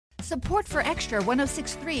Support for Extra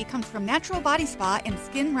 106.3 comes from Natural Body Spa and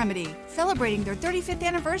Skin Remedy, celebrating their 35th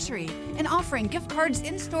anniversary and offering gift cards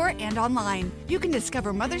in-store and online. You can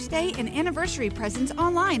discover Mother's Day and anniversary presents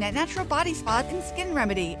online at Natural Body Spa and Skin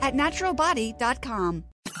Remedy at naturalbody.com.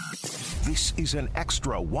 This is an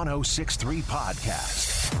Extra 106.3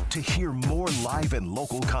 podcast. To hear more live and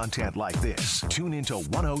local content like this, tune into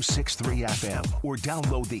 106.3 FM or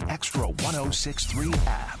download the Extra 106.3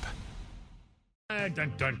 app. Dun,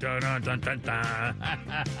 dun, dun, dun, dun, dun, dun.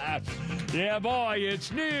 Yeah, boy,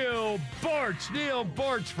 it's Neil Boortz. Neil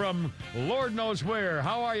Boortz from Lord knows where.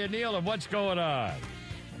 How are you, Neil, and what's going on?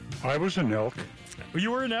 I was an elk.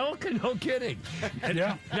 You were an elk? No kidding.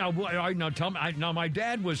 Yeah. Now tell me. Now, my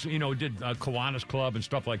dad was, did Kiwanis Club and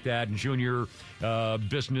stuff like that, and junior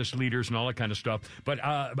business leaders and all that kind of stuff. But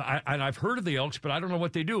and I've heard of the Elks, but I don't know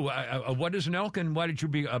what they do. What is an elk, and why did you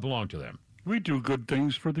belong to them? We do good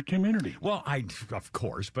things for the community. Well, of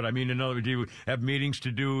course, but I mean, in other words, do you have meetings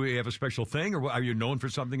to do? You have a special thing, or are you known for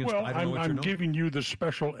something? Well, I'm giving you the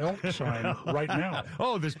special elk sign right now.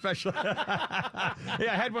 Oh, the special. Yeah,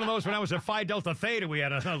 I had one of those when I was at Phi Delta Theta. We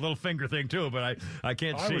had a little finger thing too, but I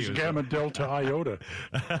can't see. I was Gamma Delta Iota.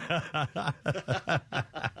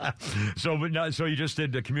 So you just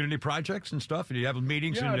did community projects and stuff, and you have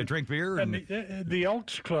meetings and drink beer. And the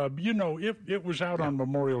Elks Club, it was out on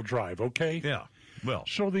Memorial Drive, okay? Yeah. Well,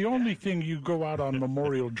 so the only thing you go out on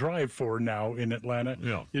Memorial Drive for now in Atlanta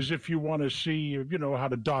is if you want to see, how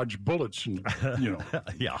to dodge bullets and,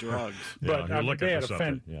 drugs. But they had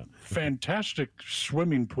a fantastic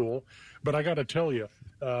swimming pool. But I got to tell you,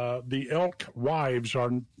 the elk wives are,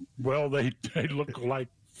 they look like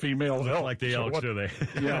female elk. Like the elks, do they?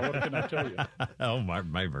 Yeah, what can I tell you? Oh, my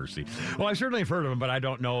mercy. Well, I certainly have heard of them, but I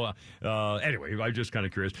don't know. Anyway, I'm just kind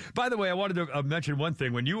of curious. By the way, I wanted to mention one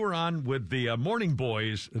thing. When you were on with the Morning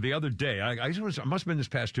Boys the other day, I must have been this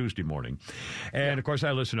past Tuesday morning, and of course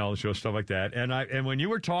I listen to all the shows, stuff like that. And when you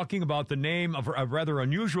were talking about the name of a rather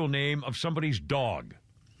unusual name of somebody's dog,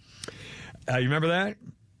 you remember that?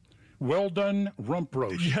 Well done, rump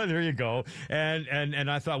roast. Yeah, there you go. And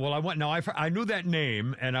I thought, well, I knew that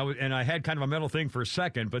name, and I had kind of a mental thing for a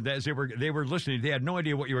second, but as they were listening, they had no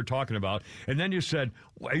idea what you were talking about. And then you said,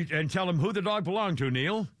 and tell them who the dog belonged to,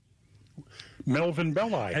 Neil. Melvin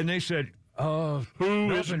Belli. And they said,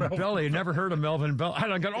 Melvin Belli. Never heard of Melvin Belli.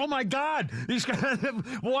 And I go, oh my God, these guys,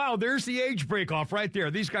 wow, there's the age break off right there.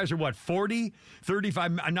 These guys are what, 40,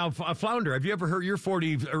 35? Now, Flounder, have you ever heard, you're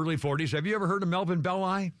 40, early 40s, have you ever heard of Melvin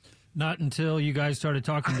Belli? Not until you guys started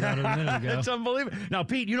talking about it a minute ago. It's unbelievable. Now,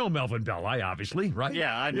 Pete, you know Melvin Belli, obviously, right?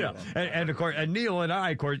 Yeah, I know. Yeah. And of course, and Neil and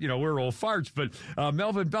I, of course, we're old farts, but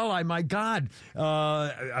Melvin Belli, my God,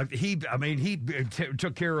 he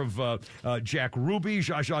took care of Jack Ruby,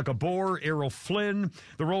 Zsa Gabor, Errol Flynn,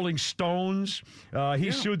 the Rolling Stones. He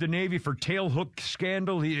sued the Navy for tailhook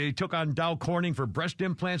scandal. He took on Dow Corning for breast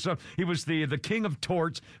implants. So he was the king of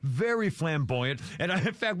torts, very flamboyant. And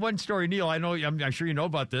in fact, one story, Neil, I'm sure you know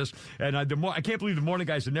about this. And I can't believe the morning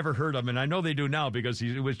guys had never heard of him, and I know they do now because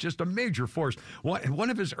he was just a major force.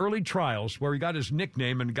 One of his early trials, where he got his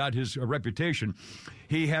nickname and got his reputation,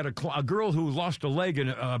 he had a girl who lost a leg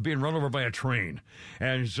in being run over by a train.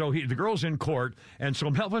 And so the girl's in court, and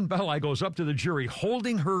so Melvin Belli goes up to the jury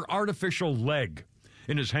holding her artificial leg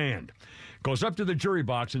in his hand, goes up to the jury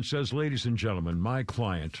box and says, "Ladies and gentlemen, my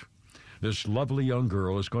client, this lovely young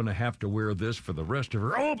girl, is going to have to wear this for the rest of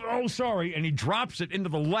her." Oh, sorry. And he drops it into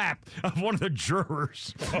the lap of one of the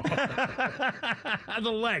jurors.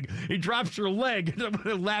 The leg. He drops her leg into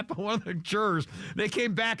the lap of one of the jurors. They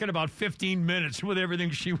came back in about 15 minutes with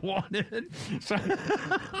everything she wanted.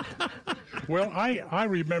 Well, I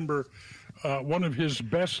remember one of his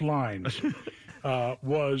best lines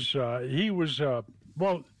was he was, I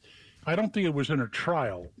don't think it was in a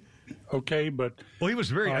trial. Okay, but he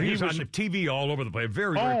was he was on the TV all over the place.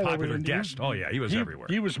 Very popular guest. He was everywhere.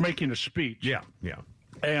 He was making a speech. Yeah.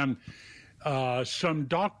 And some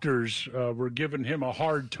doctors were giving him a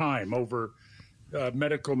hard time over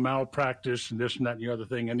medical malpractice and this and that and the other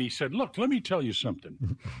thing. And he said, "Look, let me tell you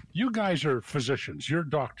something. You guys are physicians. You're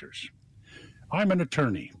doctors. I'm an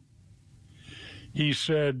attorney." He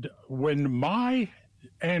said, "When my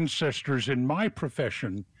ancestors in my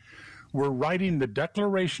profession were writing the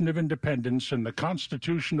Declaration of Independence and the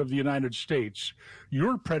Constitution of the United States,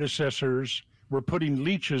 your predecessors were putting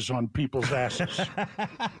leeches on people's asses."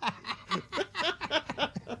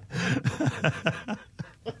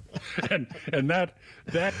 and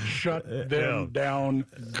that shut them down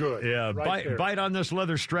good. Yeah, right bite on this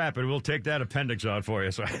leather strap, and we'll take that appendix out for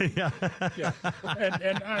you. So, yeah.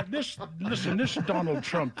 This Donald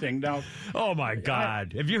Trump thing now. Oh my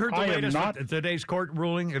God! Have you heard the latest today's court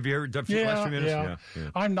ruling? Have you heard the last few minutes? Yeah.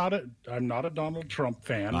 I'm not a Donald Trump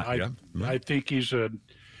fan. I think he's a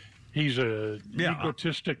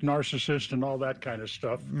egotistic narcissist and all that kind of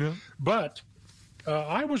stuff. Yeah. But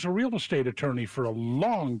I was a real estate attorney for a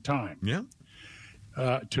long time. Yeah.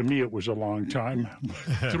 To me, it was a long time.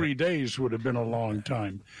 3 days would have been a long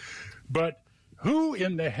time. But who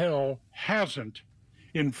in the hell hasn't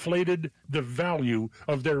inflated the value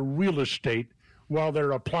of their real estate while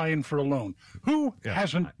they're applying for a loan? Who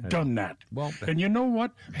hasn't done that? Well, and you know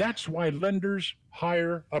what? That's why lenders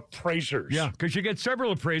hire appraisers. Yeah, because you get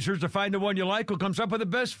several appraisers to find the one you like who comes up with the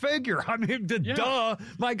best figure. I mean, duh,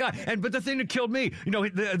 my God. But the thing that killed me,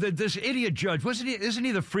 this idiot judge, isn't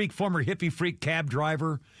he the former hippie freak cab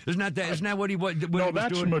driver? Isn't that what he was doing? No,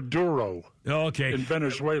 that's Maduro. Okay. In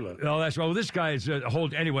Venezuela. Oh, that's right. Well, this guy is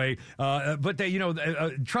anyway. But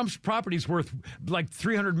Trump's property's worth like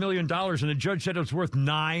 $300 million, and the judge said it was worth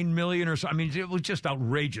 $9 million or so. I mean, it was just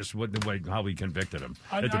outrageous how he convicted him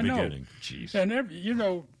at the beginning. Jeez. And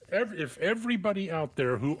if everybody out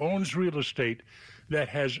there who owns real estate that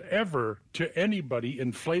has ever to anybody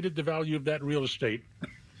inflated the value of that real estate,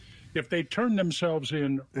 if they turn themselves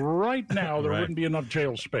in right now, there wouldn't be enough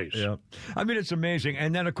jail space. Yeah. I mean, it's amazing.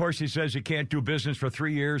 And then, of course, he says he can't do business for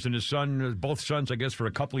 3 years, and his son, both sons, I guess, for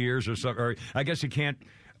a couple of years or so. Or I guess he can't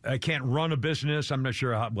run a business. I'm not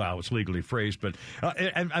sure how it's legally phrased. But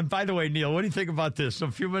and by the way, Neil, what do you think about this? A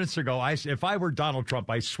few minutes ago, if I were Donald Trump,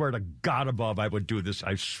 I swear to God above, I would do this.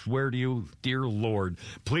 I swear to you, dear Lord,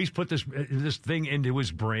 please put this thing into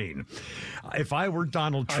his brain. If I were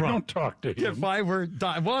Donald Trump. I don't talk to him. If I were,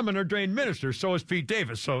 well, I'm an ordained minister, so is Pete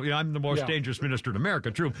Davis. So I'm the most dangerous minister in America,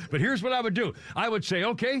 true. But here's what I would do. I would say,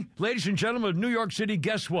 okay, ladies and gentlemen of New York City,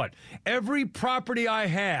 guess what? Every property I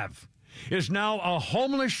have is now a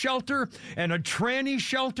homeless shelter and a tranny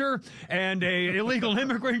shelter and a illegal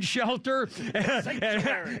immigrant shelter.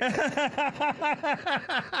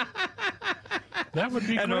 That would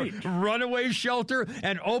be great. A runaway shelter,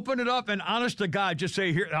 and open it up and honest to God, just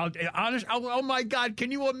say here, honest. Oh my God,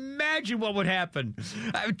 can you imagine what would happen?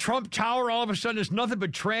 Trump Tower all of a sudden is nothing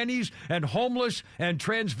but trannies and homeless and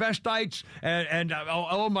transvestites and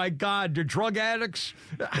oh my God, the drug addicts.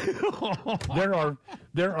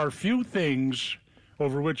 There are few things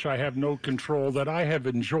over which I have no control that I have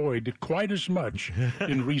enjoyed quite as much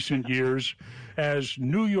in recent years as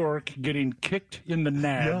New York getting kicked in the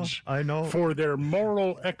nads for their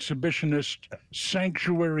moral exhibitionist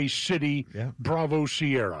sanctuary city, Bravo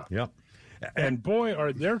Sierra. Yeah. And boy,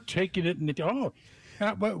 are they taking it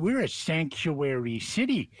but we're a sanctuary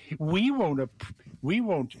city. We won't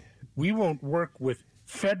work with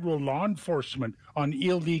federal law enforcement on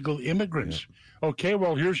illegal immigrants. Yeah. Okay,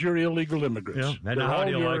 well, here's your illegal immigrants. Yeah, and how do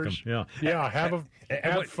you like them? Yeah, have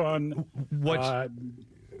fun.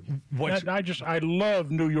 I love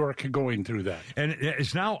New York going through that. And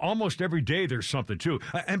it's now almost every day there's something, too.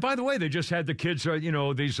 And by the way, they just had the kids,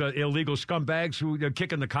 these illegal scumbags who are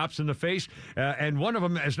kicking the cops in the face. And one of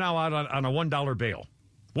them is now out on a $1 bail.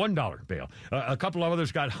 $1 bail. A couple of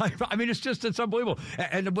others got high. I mean, it's unbelievable.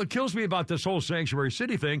 And what kills me about this whole sanctuary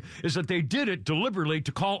city thing is that they did it deliberately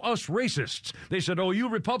to call us racists. They said, oh, you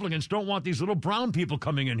Republicans don't want these little brown people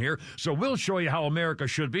coming in here, so we'll show you how America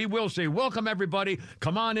should be. We'll say, welcome, everybody.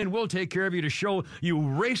 Come on in. We'll take care of you, to show you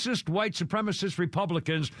racist, white supremacist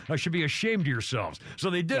Republicans should be ashamed of yourselves. So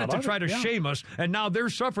they did it to try to shame us, and now they're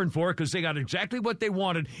suffering for it because they got exactly what they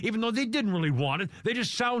wanted, even though they didn't really want it. They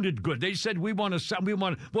just sounded good. They said,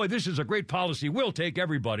 boy, this is a great policy. We'll take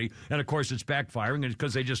everybody. And, of course, it's backfiring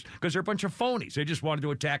because they're a bunch of phonies. They just wanted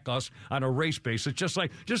to attack us on a race basis, just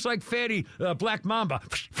like Fani, Black Mamba.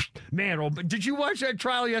 Man, did you watch that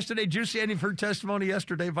trial yesterday? Did you see any of her testimony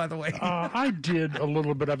yesterday, by the way? I did a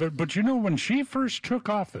little bit of it. But, when she first took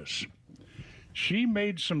office, she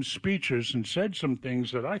made some speeches and said some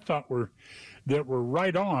things that I thought were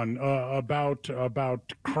right on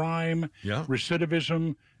about crime,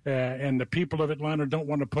 recidivism, and the people of Atlanta don't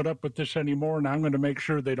want to put up with this anymore, and I'm going to make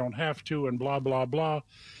sure they don't have to, and blah, blah, blah.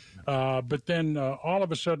 But then all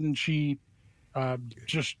of a sudden she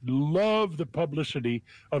just loved the publicity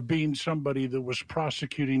of being somebody that was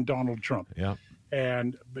prosecuting Donald Trump. Yeah.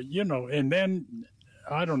 And then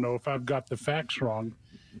I don't know if I've got the facts wrong.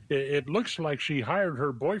 It looks like she hired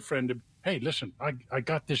her boyfriend to, hey, listen, I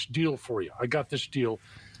got this deal for you. I got this deal.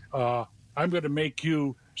 I'm going to make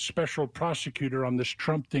you special prosecutor on this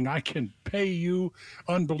Trump thing. I can pay you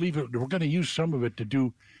unbelievable. We're going to use some of it to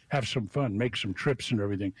do have some fun, make some trips and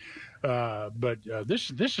everything. But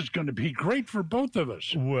this is going to be great for both of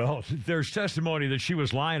us. Well, there's testimony that she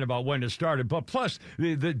was lying about when it started, but plus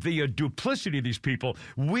the duplicity of these people,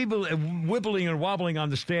 wibbling and wobbling on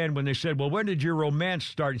the stand when they said, well, when did your romance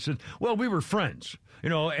start? He said, well, we were friends.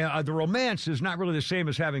 The romance is not really the same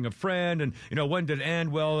as having a friend. And, when did it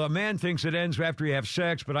end? Well, a man thinks it ends after you have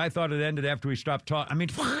sex, but I thought it ended after we stopped talking. I mean,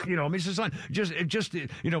 it's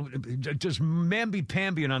just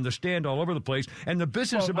mamby-pamby and on the stand all over the place. And the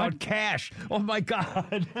business about cash. Oh, my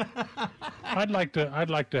God. I'd like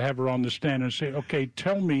to have her on the stand and say, okay,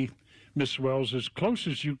 tell me, Miss Wells, as close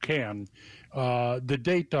as you can, the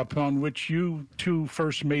date upon which you two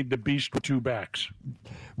first made the beast with two backs.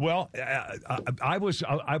 Well, I was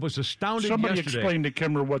astounded. Somebody yesterday. explain to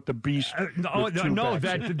Kimmer what the beast.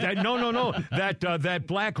 That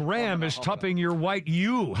black ram is tupping your white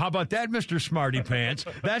ewe. How about that, Mr. Smarty Pants?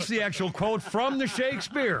 That's the actual quote from the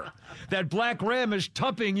Shakespeare. That black ram is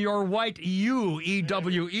tupping your white ewe,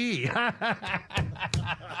 E-W-E.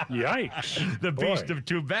 Yikes! The beast of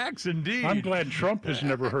two backs, indeed. I'm glad Trump has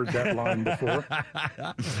never heard that line before.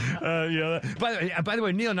 By the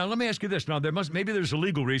way, Neil, now let me ask you this. Now maybe there's a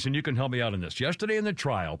legal reason you can help me out on this. Yesterday in the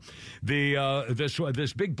trial,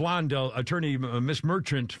 this big blonde attorney, Miss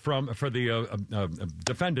Merchant, for the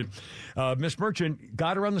defendant, Miss Merchant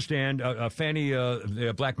got her on the stand, Fani,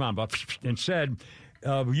 the Black Mamba, and said.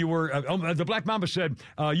 The Black Mamba said,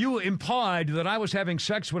 you implied that I was having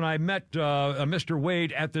sex when I met Mr.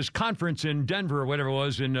 Wade at this conference in Denver or whatever it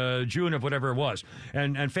was in June of whatever it was.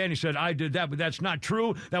 And Fanny said, I did that, but that's not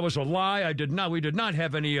true. That was a lie. We did not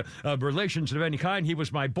have any relations of any kind. He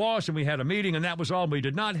was my boss and we had a meeting and that was all. We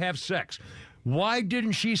did not have sex. Why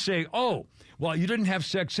didn't she say, oh, well, you didn't have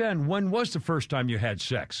sex then. When was the first time you had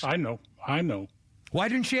sex? I know. Why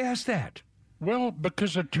didn't she ask that? Well,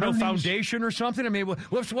 because attorneys... No foundation or something? I mean,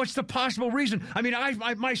 what's the possible reason? I mean,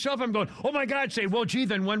 myself, I'm going, oh, my God, say, well, gee,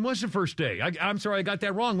 then when was the first day? I'm sorry, I got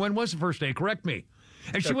that wrong. When was the first day? Correct me.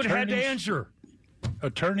 And she would have had to answer.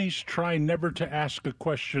 Attorneys try never to ask a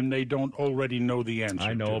question they don't already know the answer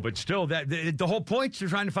I know, to. but still, the whole point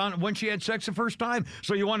is trying to find out when she had sex the first time.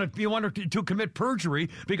 So you want her to commit perjury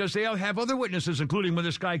because they have other witnesses, including when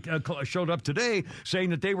this guy showed up today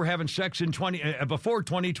saying that they were having sex in before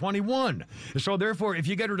 2021. So therefore, if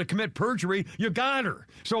you get her to commit perjury, you got her.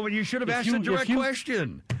 So you should have asked a direct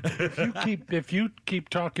question. If you keep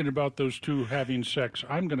talking about those two having sex,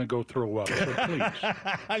 I'm going to go throw up. So please.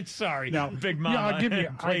 I'm sorry, now, Big Mama. Yeah,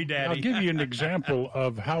 I'll give you an example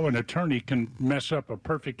of how an attorney can mess up a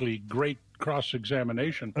perfectly great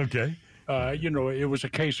cross-examination. Okay. It was a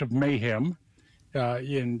case of mayhem.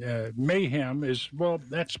 Mayhem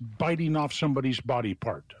that's biting off somebody's body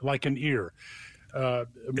part, like an ear.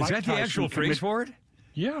 Is that the actual phrase for it?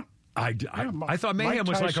 Yeah. I thought mayhem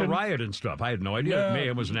was like a riot and stuff. I had no idea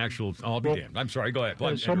mayhem was an actual. I'll be damned. I'm sorry. Go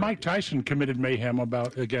ahead. So Mike Tyson committed mayhem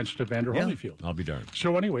against Evander Holyfield. I'll be darned.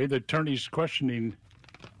 So anyway, the attorney's questioning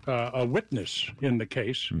a witness in the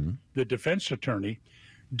case, the defense attorney.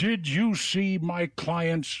 Did you see my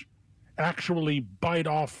clients actually bite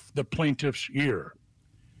off the plaintiff's ear?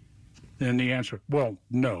 And the answer, well,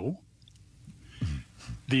 no.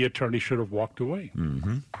 The attorney should have walked away.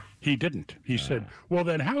 Mm-hmm. He didn't. He said, well,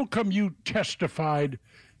 then how come you testified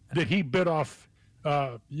that he bit off,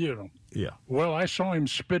 Yeah. Well, I saw him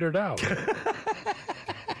spit it out.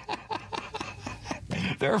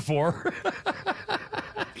 Therefore.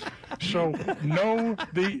 So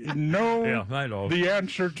the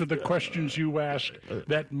answer to the questions you asked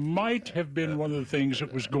that might have been one of the things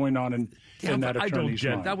that was going on in that attorney's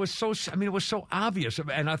mind. That was so. I mean, it was so obvious,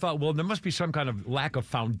 and I thought, well, there must be some kind of lack of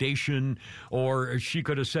foundation, or she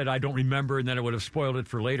could have said, "I don't remember," and then it would have spoiled it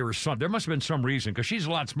for later, or something. There must have been some reason because she's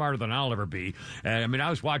a lot smarter than I'll ever be. And I mean, I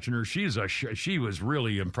was watching her; she was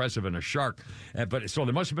really impressive and a shark. But so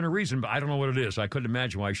there must have been a reason, but I don't know what it is. I couldn't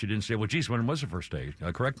imagine why she didn't say, "Well, geez, when was the first day?"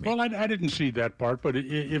 Correct me. Well, I didn't see that part, but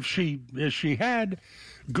if she had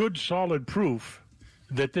good, solid proof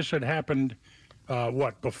that this had happened,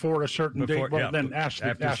 before a certain date? Well, then ask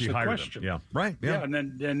the question. Them. Yeah, right. Yeah, and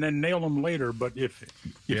then nail them later. But if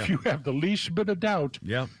you have the least bit of doubt,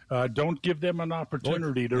 don't give them an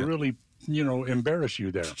opportunity to really, embarrass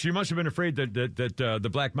you there. She must have been afraid that the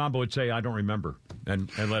Black Mamba would say, "I don't remember," and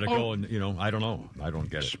let it go. And I don't know. I don't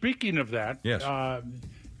get it. Speaking of that, yes.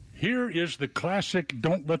 Here is the classic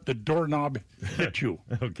 "Don't let the doorknob hit you"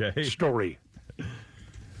 story.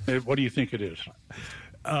 What do you think it is?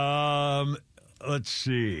 Let's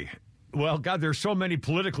see. Well, God, there's so many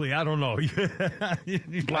politically. I don't know.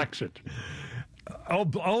 Blaxit.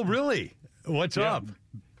 Oh, really? What's up?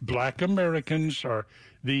 Black Americans are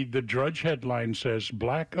The Drudge headline says,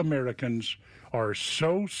 Black Americans are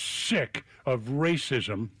so sick of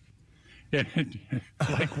racism. And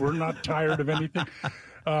like we're not tired of anything.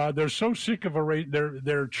 They're so sick of a race.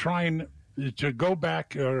 They're trying to go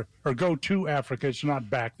back or go to Africa. It's not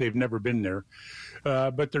back. They've never been there.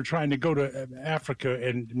 But they're trying to go to Africa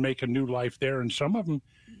and make a new life there. And some of them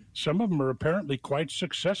are apparently quite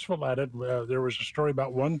successful at it. There was a story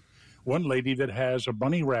about one lady that has a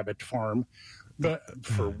bunny rabbit farm. But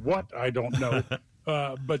for what, I don't know.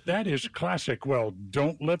 But that is classic. Well,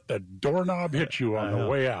 don't let the doorknob hit you on the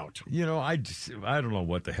way out. You know, I don't know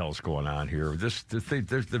what the hell's going on here. This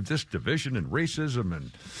division and racism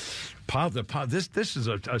and this is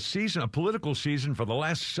a season, a political season for the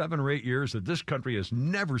last 7 or 8 years that this country has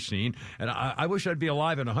never seen. And I wish I'd be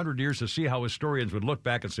alive in 100 years to see how historians would look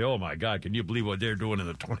back and say, "Oh my God, can you believe what they're doing in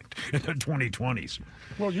the 2020s?"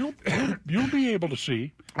 Well, you'll be able to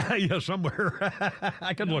see. Yeah, somewhere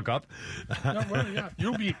I can look up. No, well, yeah,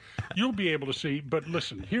 you'll be able to see. But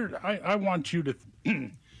listen, here I want you to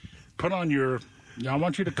put on your. I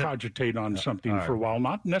want you to cogitate on something for a while,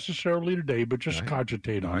 not necessarily today, but just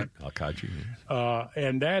cogitate on it. I'll cogitate.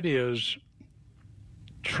 And that is,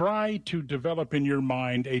 try to develop in your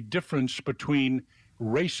mind a difference between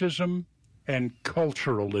racism and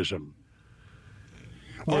culturalism.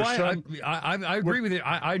 I agree with you.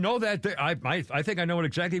 I know that. I think I know what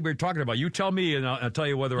exactly we're talking about. You tell me, and I'll tell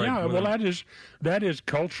you whether I. Yeah, well, that is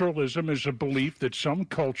culturalism is a belief that some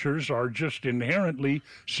cultures are just inherently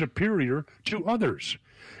superior to others,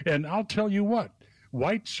 and I'll tell you what.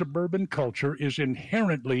 White suburban culture is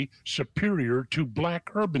inherently superior to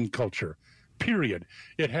black urban culture, period.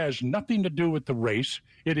 It has nothing to do with the race.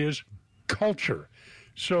 It is culture.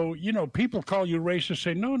 So, you know, people call you racist,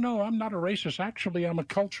 say, no, I'm not a racist. Actually, I'm a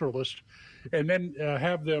culturalist. And then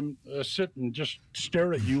have them sit and just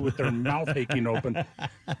stare at you with their mouth aching open,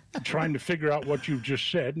 trying to figure out what you've just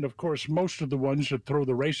said. And, of course, most of the ones that throw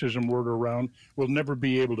the racism word around will never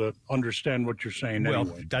be able to understand what you're saying anyway.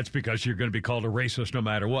 Well, that's because you're going to be called a racist no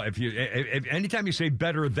matter what. If anytime you say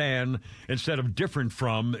better than instead of different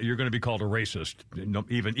from, you're going to be called a racist,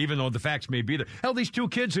 even though the facts may be there. Hell, these 2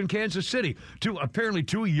 kids in Kansas City, apparently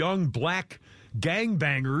 2 young black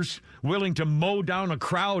gangbangers willing to mow down a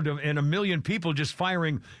crowd and a million people just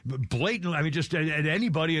firing blatantly. I mean, just at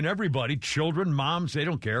anybody and everybody, children, moms, they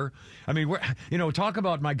don't care. I mean, talk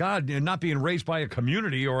about, my God, not being raised by a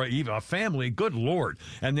community or even a family. Good Lord.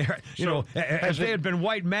 And they're, if they had been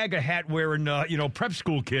white MAGA hat wearing, prep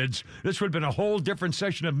school kids, this would have been a whole different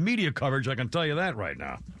section of media coverage. I can tell you that right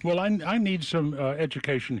now. Well, I need some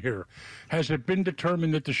education here. Has it been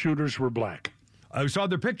determined that the shooters were black? I saw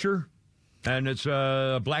their picture. And it's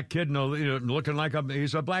a black kid, looking like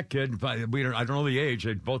he's a black kid. I don't know the age.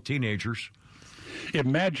 They're both teenagers.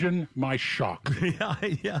 Imagine my shock.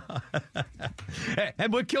 Yeah.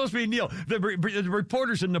 And what kills me, Neil, the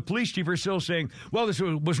reporters and the police chief are still saying, well, this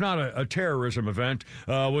was not a terrorism event,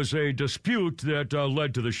 was a dispute that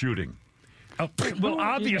led to the shooting. Well,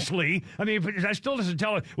 obviously, I mean, but that still doesn't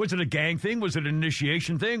tell it. Was it a gang thing? Was it an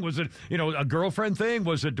initiation thing? Was it, a girlfriend thing?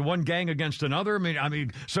 Was it one gang against another? I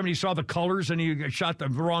mean, somebody saw the colors and he shot the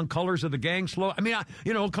wrong colors of the gang slow. I mean,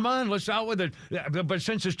 come on, let's out with it. But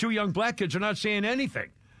since it's 2 young black kids, they're not saying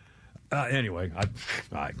anything. Anyway,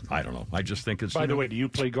 I don't know. I just think it's. By the way, do you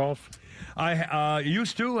play golf? I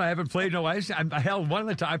used to. I haven't played. No, I held one of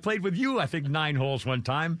the time. I played with you, I think, 9 holes one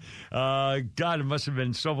time. God, it must have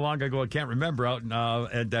been so long ago, I can't remember. Out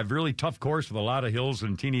at that really tough course with a lot of hills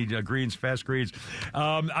and teeny greens, fast greens.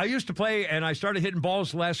 I used to play, and I started hitting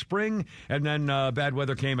balls last spring, and then bad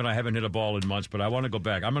weather came, and I haven't hit a ball in months, but I want to go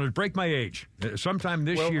back. I'm going to break my age. Sometime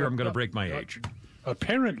this year, I'm going to break my age.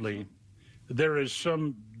 Apparently, there is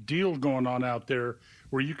some deal going on out there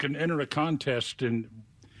where you can enter a contest and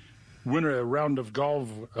win a round of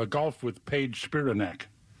golf with Paige Spiranak.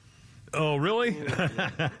 Oh, really?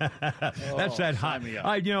 That's that hot.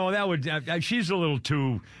 That would. She's a little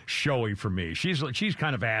too showy for me. She's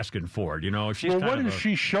kind of asking for it. She's. Well, what is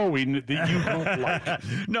she showing that you don't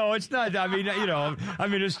like? No, it's not. I mean,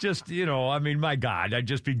 it's just. My God, I'd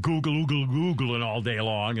just be Googling all day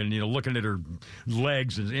long, and looking at her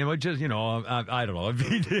legs, and just. I don't know.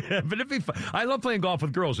 But it'd be fun. I love playing golf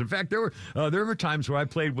with girls. In fact, there were times where I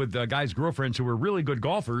played with guys' girlfriends who were really good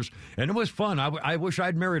golfers, and it was fun. I wish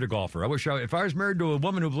I'd married a golfer. I wish if I was married to a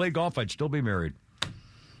woman who played golf, I'd still be married.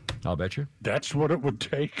 I'll bet you. That's what it would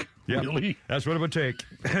take. Yep. Really? That's what it would take.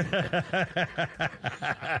 Wow.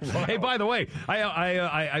 Hey, by the way,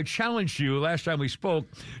 I challenged you last time we spoke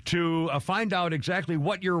to find out exactly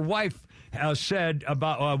what your wife said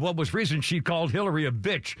about what was reason she called Hillary a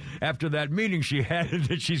bitch after that meeting she had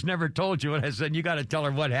that she's never told you. And I said, you got to tell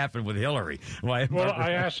her what happened with Hillary. Well,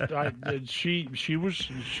 I asked. She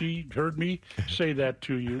heard me say that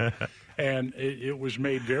to you, and it was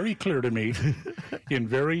made very clear to me in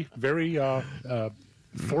very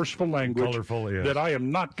forceful language, colorful, yes, that I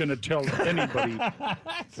am not going to tell anybody.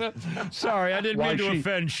 Sorry, I didn't mean to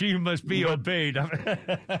offend. She must be obeyed.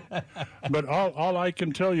 But all I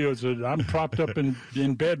can tell you is that I'm propped up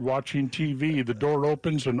in bed watching TV. The door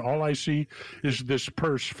opens and all I see is this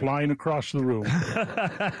purse flying across the room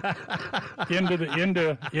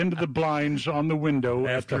into the blinds on the window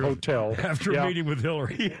at the hotel after meeting with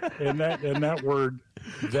Hillary. and that word,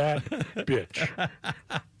 that bitch.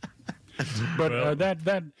 But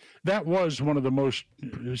that was one of the most.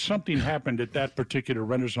 Something happened at that particular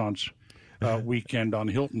Renaissance weekend on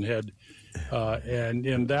Hilton Head,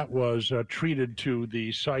 and that was treated to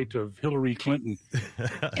the sight of Hillary Clinton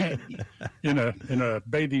in a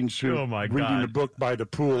bathing suit, reading a book by the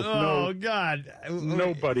pool. Oh God!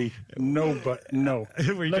 Nobody. No.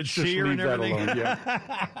 We Let's just see her leave and that everything. alone.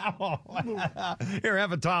 Yeah. Here,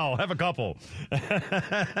 have a towel. Have a couple.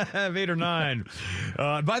 Have 8 or 9.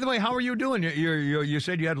 By the way, how are you doing? You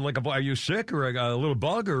said you had like a. Are you sick or a little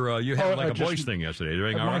bug or you had like a voice thing yesterday?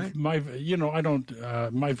 Doing all right? I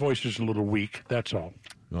don't. My voice is a little weak. That's all.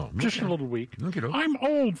 Oh, just a little weak. Okay. I'm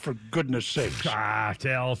old, for goodness sakes.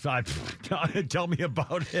 Tell me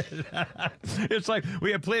about it. It's like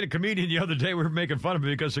we had played a comedian the other day. We were making fun of him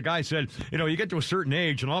because the guy said, you get to a certain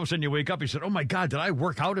age and all of a sudden you wake up. He said, "Oh my God, did I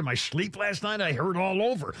work out in my sleep last night? I heard all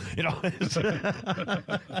over."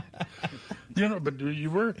 But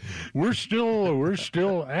we're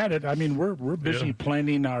still at it. I mean, we're busy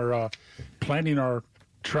planning our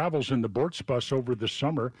travels in the Boortz bus over the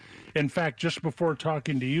summer. In fact, just before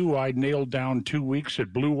talking to you, I nailed down 2 weeks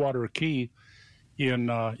at Blue Water Key in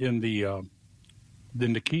the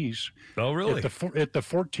Keys. Oh, really? At the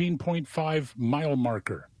 14.5 mile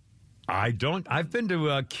marker. I've been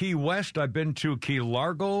to Key West. I've been to Key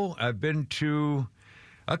Largo. I've been to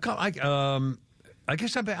I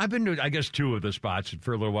guess I've been to 2 of the spots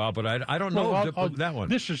for a little while, but I don't know that one.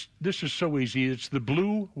 This is so easy. It's the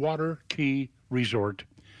Blue Water Key Resort.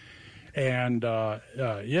 And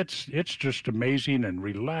it's just amazing and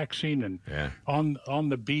relaxing and on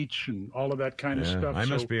the beach and all of that kind of stuff. I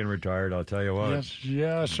miss being retired, I'll tell you what. Yes,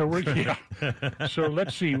 yeah. So so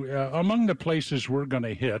let's see. Among the places we're going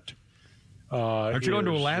to hit. Aren't you going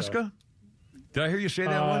to Alaska? Did I hear you say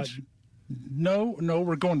that once? No,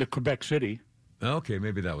 we're going to Quebec City. Okay,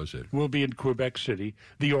 maybe that was it. We'll be in Quebec City,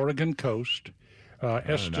 the Oregon coast.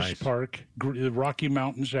 Estes nice. Park, Rocky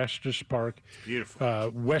Mountains, Estes Park,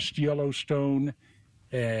 beautiful. West Yellowstone,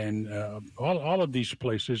 and all of these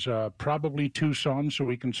places. Probably Tucson, so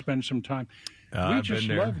we can spend some time. We just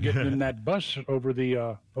love getting in that bus over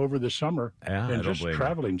the summer and just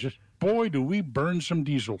traveling. Just boy, do we burn some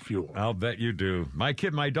diesel fuel. I'll bet you do. My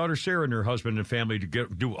daughter Sarah and her husband and family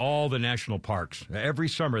do all the national parks. Every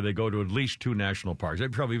summer they go to at least 2 national parks.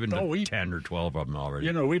 They've probably been to 10 or 12 of them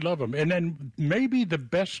already. We love them. And then maybe the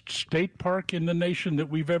best state park in the nation that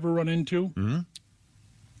we've ever run into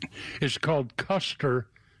is called Custer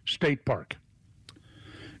State Park.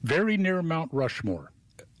 Very near Mount Rushmore.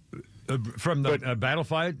 From the battle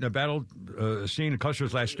scene in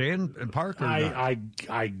Custer's Last Stand Park? Or I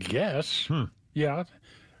guess. Yeah.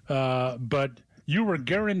 But you were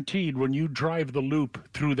guaranteed when you drive the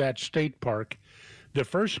loop through that state park, the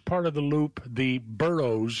first part of the loop, the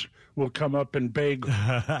burros will come up and beg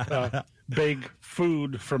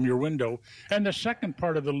food from your window. And the second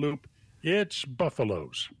part of the loop, it's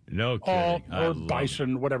buffaloes. No kidding. Or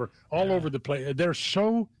bison, whatever, all over the place. They're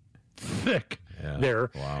so thick. There,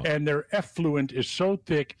 and their effluent is so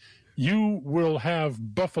thick, you will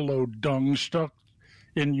have buffalo dung stuck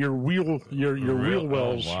in your wheel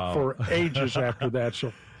wells for ages after that.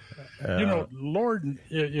 So, Lord,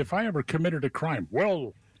 if I ever committed a crime,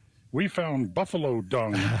 we found buffalo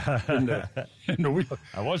dung in the wheel.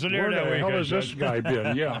 I wasn't there that weekend. Where the hell has this guy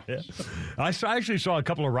been? Yeah. I actually saw a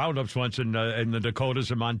couple of roundups once in the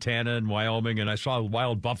Dakotas and Montana and Wyoming, and I saw a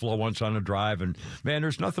wild buffalo once on a drive, and man,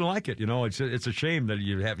 there's nothing like it. It's a shame that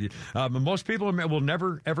you have. Most people will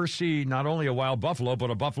never ever see not only a wild buffalo but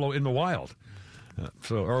a buffalo in the wild.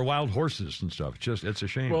 Or wild horses and stuff. It's a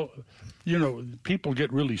shame. Well, people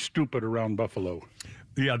get really stupid around buffalo.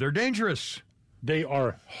 Yeah, they're dangerous. They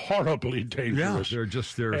are horribly dangerous. Yeah,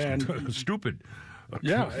 they're stupid.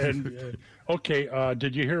 Yeah, and okay,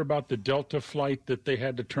 did you hear about the Delta flight that they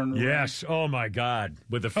had to turn around? Yes. Oh my God,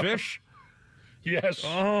 with the fish. Yes.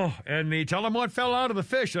 Oh, and tell them what fell out of the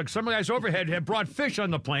fish. Like some guys overhead had brought fish on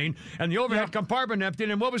the plane, and the overhead compartment emptied.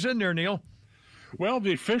 And what was in there, Neil? Well,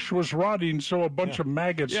 the fish was rotting, so a bunch of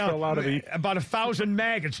maggots fell out of the... About 1,000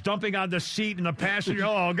 maggots dumping on the seat and the passenger.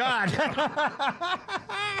 Oh, God.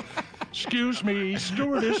 Excuse me,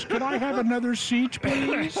 stewardess, could I have another seat,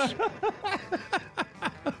 please?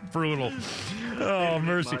 Brutal. Oh,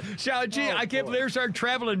 mercy. So, gee, I can't believe there's our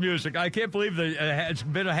traveling music. I can't believe that it's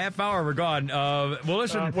been a half hour. We're gone. Well,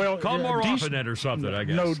 listen, call more often then or something, I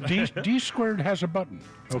guess. No, D squared has a button,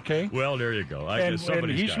 okay? Well, there you go. I guess and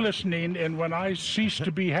somebody's he's got it. listening, and when I cease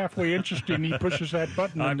to be halfway interested, he pushes that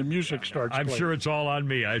button and the music starts I'm playing. sure it's all on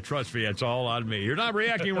me. Trust me, it's all on me. You're not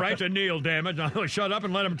reacting right to Neil, damn it. No, shut up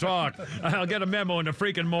and let him talk. I'll get a memo in the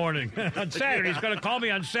freaking morning. On Saturday, he's going to call me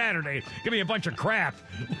on Saturday. Give me a bunch of crap.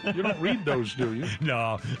 You don't read those, do you?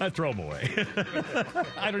 No, I throw them away.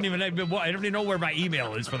 I don't even know where my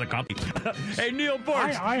email is for the company. Hey, Neil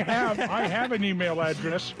Boortz. I have an email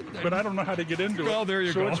address, but I don't know how to get into it. Well, there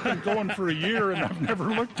you go. So it's been going for a year, and I've never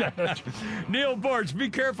looked at it. Neil Boortz, be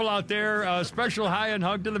careful out there. Special hi and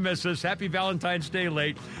hug to the missus. Happy Valentine's Day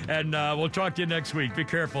late, and we'll talk to you next week. Be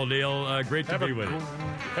careful, Neil. Great to be with you.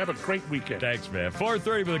 Have a great weekend. Thanks, man.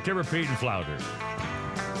 4:30 with the Kimmer, Pete, and Flounder.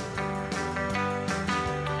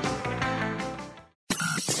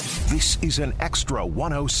 This is an extra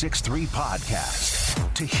 106.3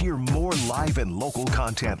 podcast. To hear more live and local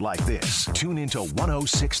content like this, tune into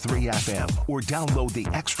 106.3 FM or download the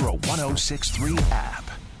Extra 106.3 app.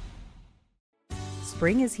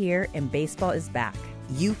 Spring is here and baseball is back.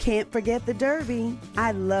 You can't forget the Derby.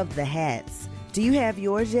 I love the hats. Do you have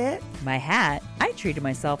yours yet? My hat? I treated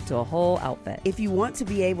myself to a whole outfit. If you want to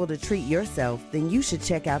be able to treat yourself, then you should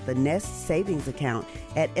check out the Nest Savings Account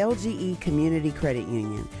at LGE Community Credit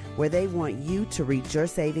Union, where they want you to reach your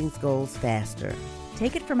savings goals faster.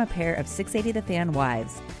 Take it from a pair of 680 The Fan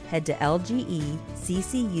wives. Head to lgeccu.org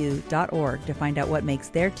to find out what makes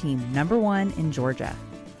their team #1 in Georgia.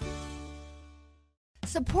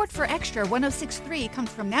 Support for Extra 106.3 comes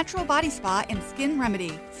from Natural Body Spa and Skin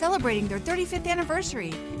Remedy, celebrating their 35th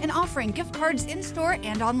anniversary and offering gift cards in-store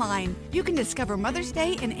and online. You can discover Mother's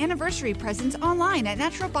Day and anniversary presents online at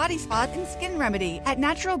Natural Body Spa and Skin Remedy at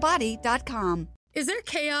naturalbody.com. Is there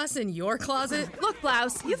chaos in your closet? Look,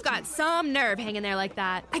 Blouse, you've got some nerve hanging there like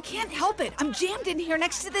that. I can't help it. I'm jammed in here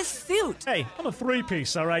next to this suit. Hey, I'm a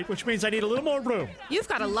 3-piece, all right, which means I need a little more room. You've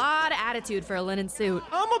got a lot of attitude for a linen suit.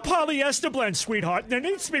 I'm a polyester blend, sweetheart, and there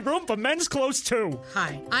needs to be room for men's clothes, too.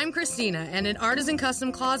 Hi, I'm Christina, and at Artisan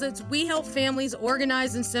Custom Closets, we help families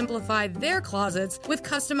organize and simplify their closets with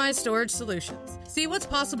customized storage solutions. See what's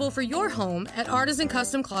possible for your home at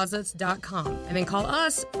artisancustomclosets.com, and then call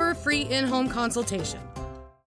us for a free in-home consultation.